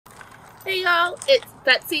Hey y'all, it's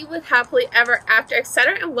Betsy with Happily Ever After,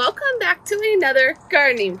 etc. and welcome back to another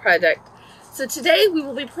gardening project. So today we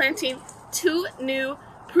will be planting two new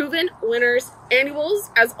Proven Winners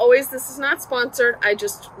annuals. As always, this is not sponsored. I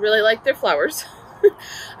just really like their flowers.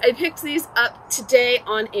 I picked these up today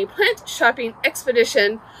on a plant shopping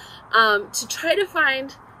expedition to try to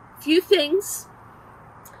find a few things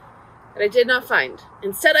that I did not find.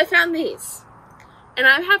 Instead, I found these, and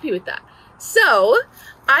I'm happy with that. So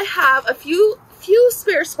I have a few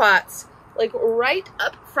spare spots, like right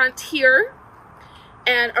up front here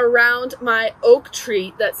and around my oak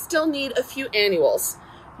tree that still need a few annuals.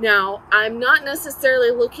 Now, I'm not necessarily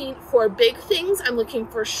looking for big things. I'm looking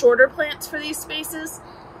for shorter plants for these spaces.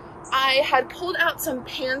 I had pulled out some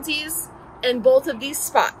pansies in both of these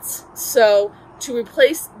spots. So to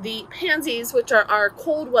replace the pansies, which are our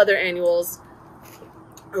cold weather annuals,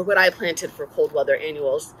 or what I planted for cold weather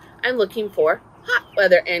annuals, I'm looking for hot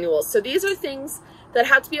weather annuals. So these are things that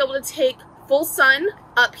have to be able to take full sun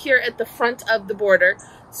up here at the front of the border.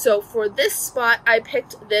 So for this spot, I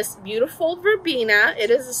picked this beautiful verbena. It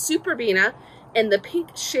is a Superbena in the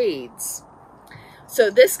pink shades. So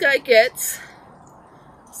this guy gets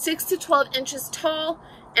 6 to 12 inches tall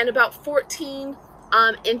and about 14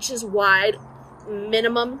 inches wide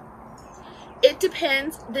minimum. It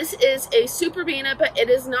depends. This is a Superbena, but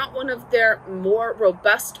it is not one of their more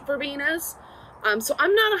robust verbenas. So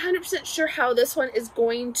I'm not 100% sure how this one is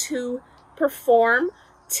going to perform.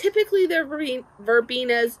 Typically their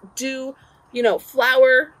verbenas do,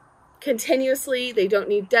 flower continuously. They don't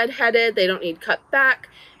need deadheaded. They don't need cut back,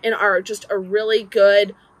 and are just a really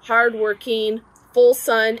good, hardworking, full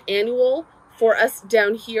sun annual for us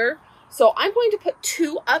down here. So I'm going to put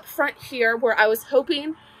two up front here where I was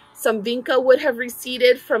hoping some vinca would have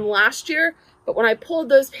reseeded from last year, but when I pulled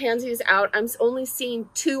those pansies out, I'm only seeing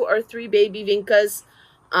 2 or 3 baby vincas.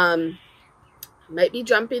 Might be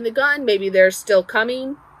jumping the gun, maybe they're still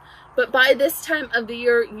coming, but by this time of the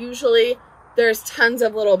year, usually there's tons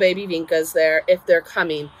of little baby vincas there if they're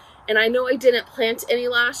coming. And I know I didn't plant any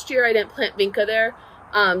last year. I didn't plant vinca there,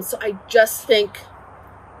 so I just think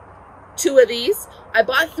 2 of these. I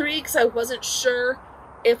bought 3 because I wasn't sure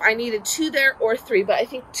if I needed 2 there or 3, but I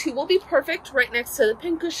think 2 will be perfect right next to the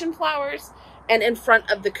pincushion flowers and in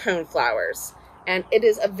front of the cone flowers. And it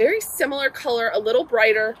is a very similar color, a little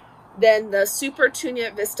brighter than the Super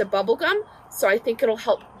Tunia Vista Bubblegum, so I think it'll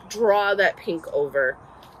help draw that pink over.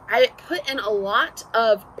 I put in a lot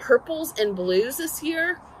of purples and blues this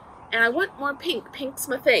year, and I want more pink. Pink's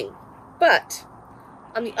my thing. But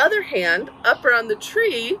on the other hand, up around the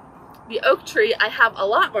tree, the oak tree, I have a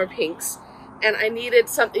lot more pinks, and I needed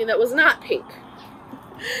something that was not pink.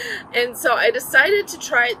 And so I decided to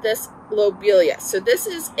try this lobelia. So this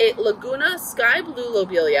is a Laguna Sky Blue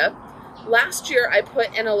Lobelia. Last year I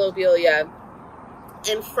put in a lobelia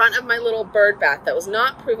in front of my little bird bath that was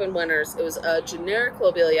not Proven Winners. It was a generic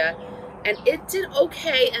lobelia, and it did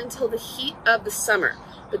okay until the heat of the summer.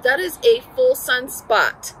 But that is a full sun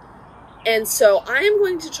spot. And so I am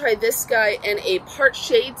going to try this guy in a part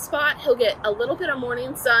shade spot. He'll get a little bit of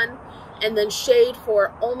morning sun and then shade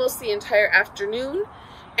for almost the entire afternoon.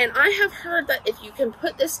 And I have heard that if you can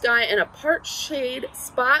put this guy in a part shade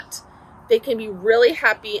spot, they can be really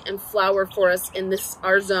happy and flower for us in this,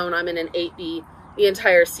 our zone. I'm in an 8B the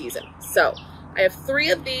entire season. So I have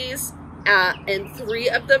 3 of these and 3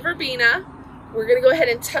 of the verbena. We're gonna go ahead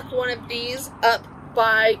and tuck one of these up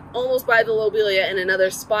almost by the lobelia in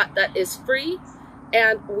another spot that is free.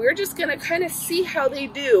 And we're just gonna kind of see how they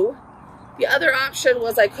do. The other option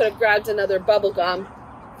was I could have grabbed another bubblegum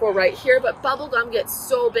for right here, but bubblegum gets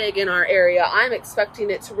so big in our area. I'm expecting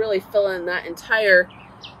it to really fill in that entire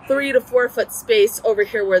 3 to 4 foot space over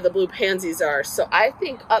here where the blue pansies are. So I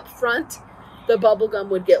think up front, the bubblegum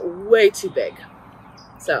would get way too big.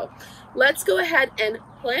 So let's go ahead and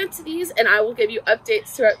plant these, and I will give you updates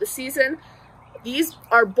throughout the season. These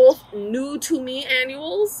are both new to me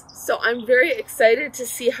annuals, so I'm very excited to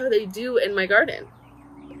see how they do in my garden.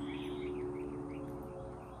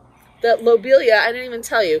 The lobelia, I didn't even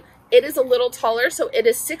tell you, it is a little taller, so it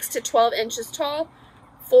is 6 to 12 inches tall,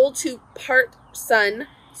 full to part sun.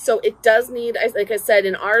 So it does need, like I said,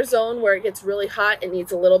 in our zone where it gets really hot, it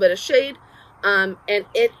needs a little bit of shade, and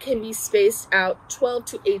it can be spaced out 12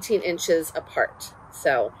 to 18 inches apart.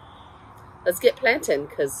 So let's get planting,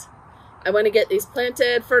 because I want to get these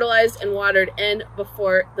planted, fertilized, and watered in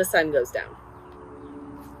before the sun goes down.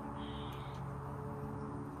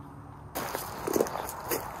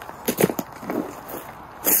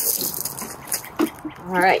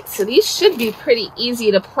 All right, so these should be pretty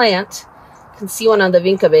easy to plant. You can see one of the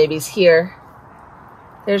vinca babies here.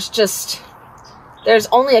 There's just There's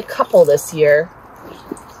only a couple this year.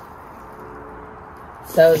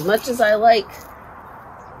 So as much as I like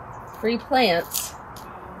free plants,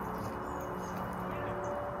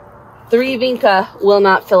 3 vinca will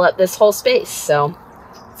not fill up this whole space. So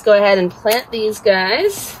let's go ahead and plant these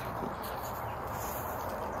guys.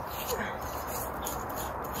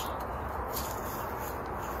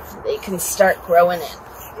 They can start growing in.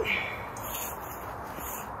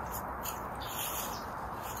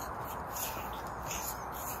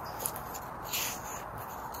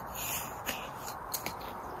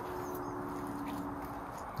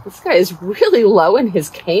 This guy is really low in his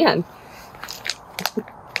can.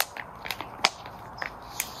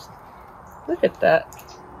 Look at that.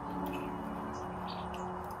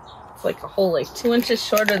 It's like a whole 2 inches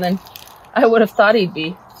shorter than I would have thought he'd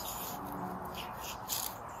be.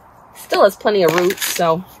 Still has plenty of roots,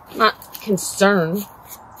 so I'm not concerned.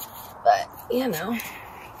 But, you know.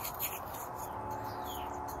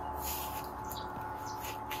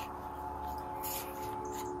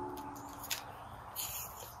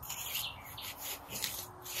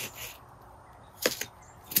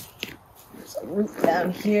 There's a root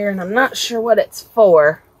down here, and I'm not sure what it's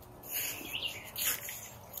for.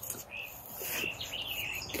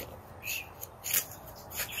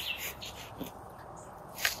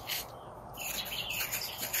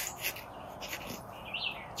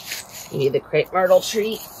 Maybe the crepe myrtle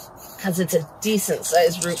tree, because it's a decent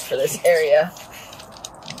sized root for this area.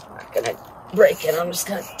 I'm not gonna break it, I'm just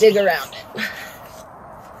gonna dig around it.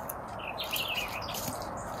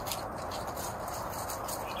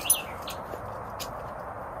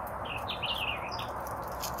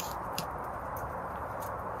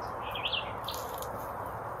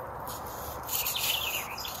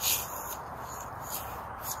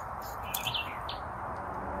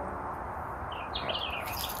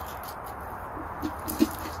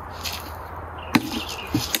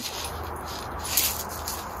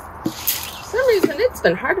 For some reason, it's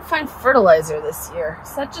been hard to find fertilizer this year.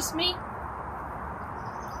 Is that just me?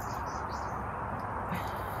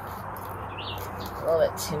 A little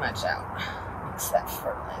bit too much out. Mix that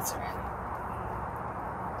fertilizer in.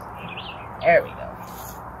 There we go.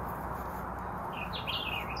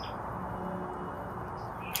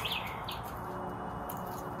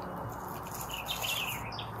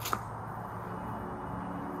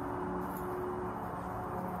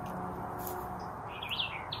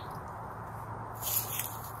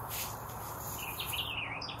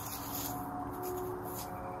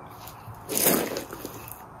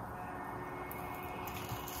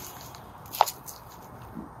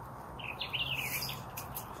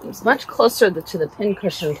 It's much closer to the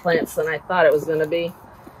pincushion plants than I thought it was going to be.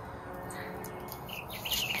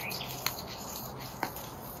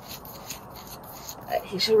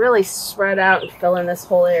 He should really spread out and fill in this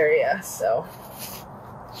whole area, so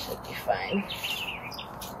should be fine.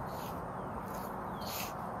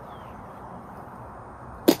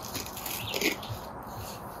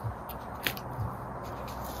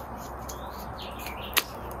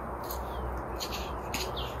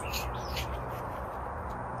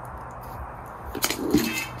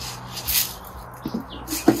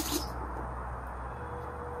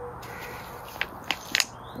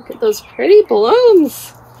 Look at those pretty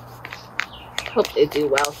blooms. Hope they do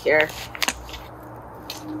well here.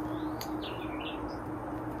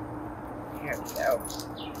 Here we go.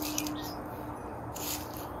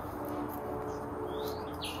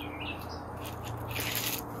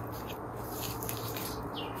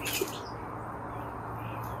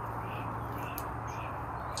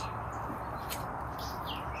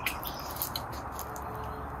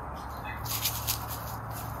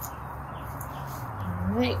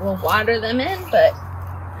 Alright, we'll water them in, but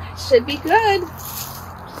it should be good.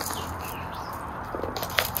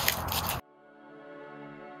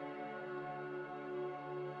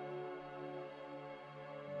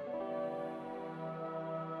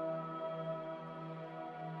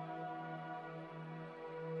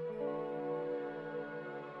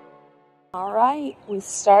 Alright, we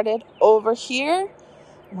started over here.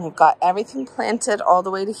 We've got everything planted all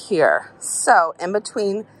the way to here. So, in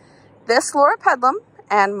between this loropetalum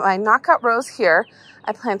and my knockout rose here,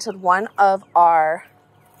 I planted one of our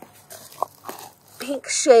pink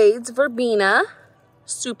shades, Verbena,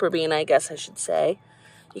 Superbena, I guess I should say.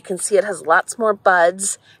 You can see it has lots more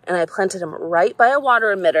buds, and I planted them right by a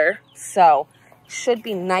water emitter, so should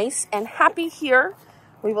be nice and happy here.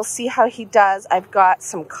 We will see how he does. I've got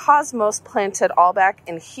some cosmos planted all back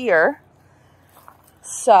in here.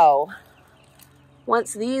 So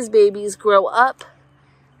once these babies grow up,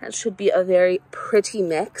 that should be a very pretty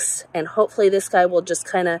mix, and hopefully this guy will just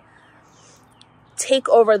kind of take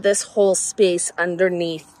over this whole space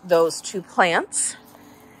underneath those two plants.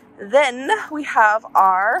 Then we have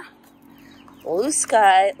our blue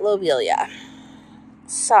Sky Lobelia.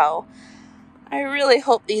 So I really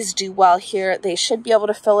hope these do well here. They should be able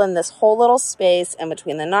to fill in this whole little space in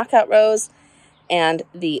between the knockout rose and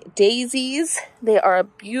the daisies. They are a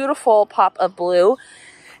beautiful pop of blue,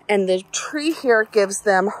 and the tree here gives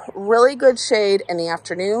them really good shade in the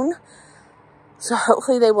afternoon. So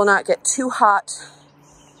hopefully they will not get too hot.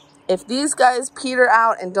 If these guys peter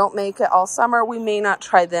out and don't make it all summer, we may not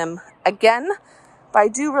try them again. But I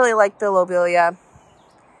do really like the Lobelia.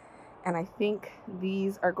 And I think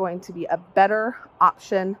these are going to be a better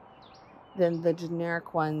option than the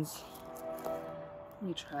generic ones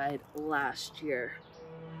we tried last year.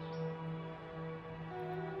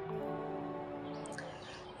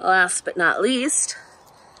 Last but not least,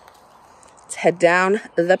 let's head down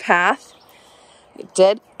the path. I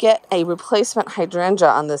did get a replacement hydrangea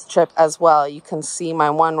on this trip as well. You can see my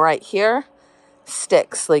one right here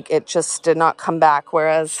sticks, like it just did not come back,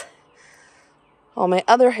 whereas all my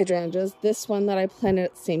other hydrangeas, this one that I planted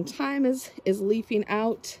at the same time is leafing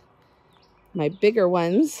out. My bigger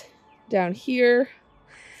ones down here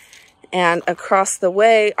and across the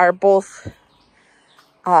way are both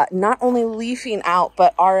not only leafing out,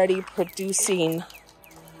 but already producing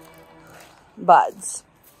buds.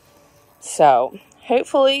 So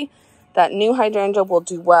hopefully that new hydrangea will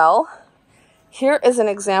do well. Here is an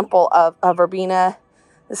example of a verbena.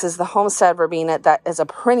 This is the Homestead verbena that is a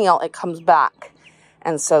perennial. It comes back.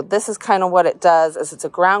 And so this is kind of what it does, is it's a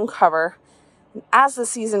ground cover. As the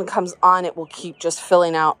season comes on, it will keep just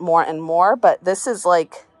filling out more and more. But this is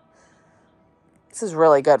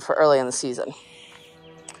really good for early in the season.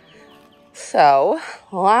 So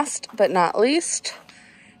last but not least,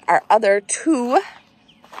 our other two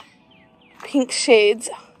Pink Shades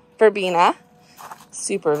Verbena,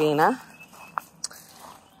 Superbena.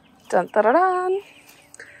 Dun, dun, dun, dun.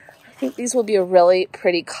 I think these will be a really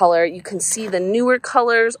pretty color. You can see the newer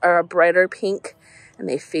colors are a brighter pink and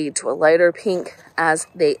they fade to a lighter pink as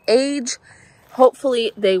they age.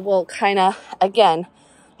 Hopefully they will kind of, again,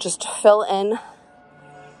 just fill in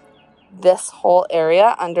this whole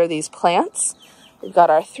area under these plants. We've got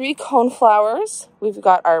our 3 cone flowers. We've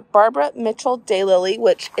got our Barbara Mitchell Daylily,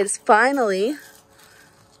 which is finally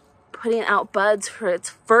putting out buds for its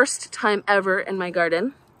first time ever in my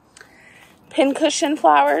garden. Pincushion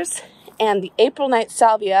flowers and the April Night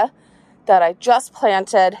Salvia that I just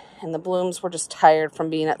planted, and the blooms were just tired from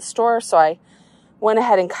being at the store, so I went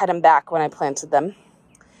ahead and cut them back when I planted them.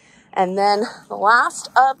 And then the last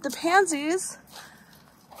of the pansies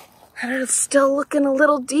that are still looking a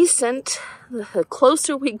little decent. The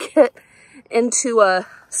closer we get into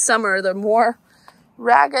summer, the more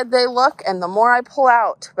ragged they look and the more I pull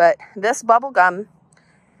out. But this bubble gum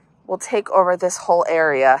will take over this whole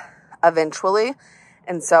area eventually.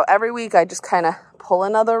 And so every week I just kind of pull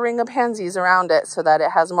another ring of pansies around it so that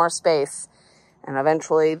it has more space. And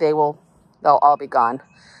eventually they'll all be gone.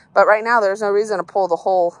 But right now there's no reason to pull the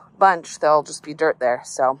whole bunch. There'll just be dirt there.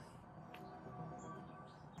 So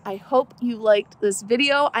I hope you liked this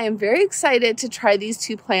video. I am very excited to try these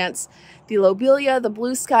two plants. The Lobelia, the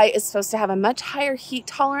blue sky, is supposed to have a much higher heat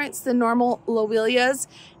tolerance than normal Lobelias,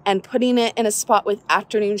 and putting it in a spot with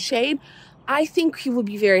afternoon shade, I think you will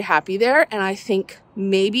be very happy there, and I think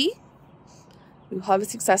maybe we'll have a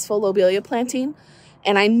successful Lobelia planting.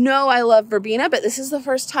 And I know I love verbena, but this is the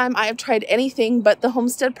first time I have tried anything but the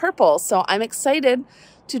Homestead Purple, so I'm excited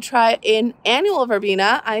to try an annual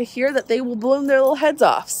verbena. I hear that they will bloom their little heads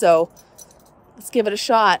off, so let's give it a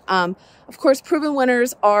shot. Of course, proven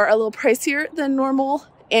winners are a little pricier than normal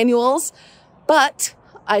annuals, but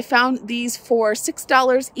I found these for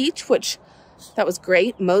 $6 each, which that was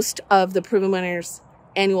great. Most of the proven winners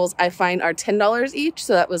annuals I find are $10 each,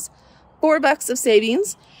 so that was $4 of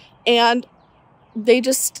savings, and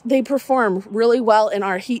they perform really well in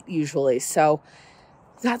our heat usually, so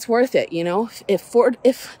that's worth it, you know. If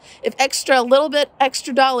a little bit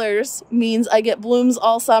extra dollars means I get blooms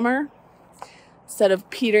all summer instead of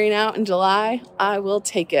petering out in July, I will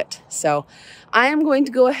take it. So I am going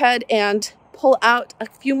to go ahead and pull out a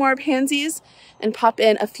few more pansies and pop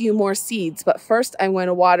in a few more seeds, but first I'm going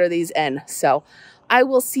to water these in. So I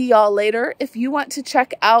will see y'all later. If you want to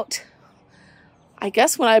check out, I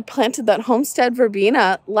guess when I planted that Homestead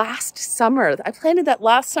Verbena last summer, I planted that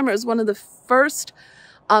last summer. It was one of the first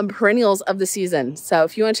perennials of the season. So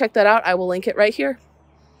if you want to check that out, I will link it right here.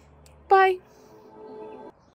 Bye.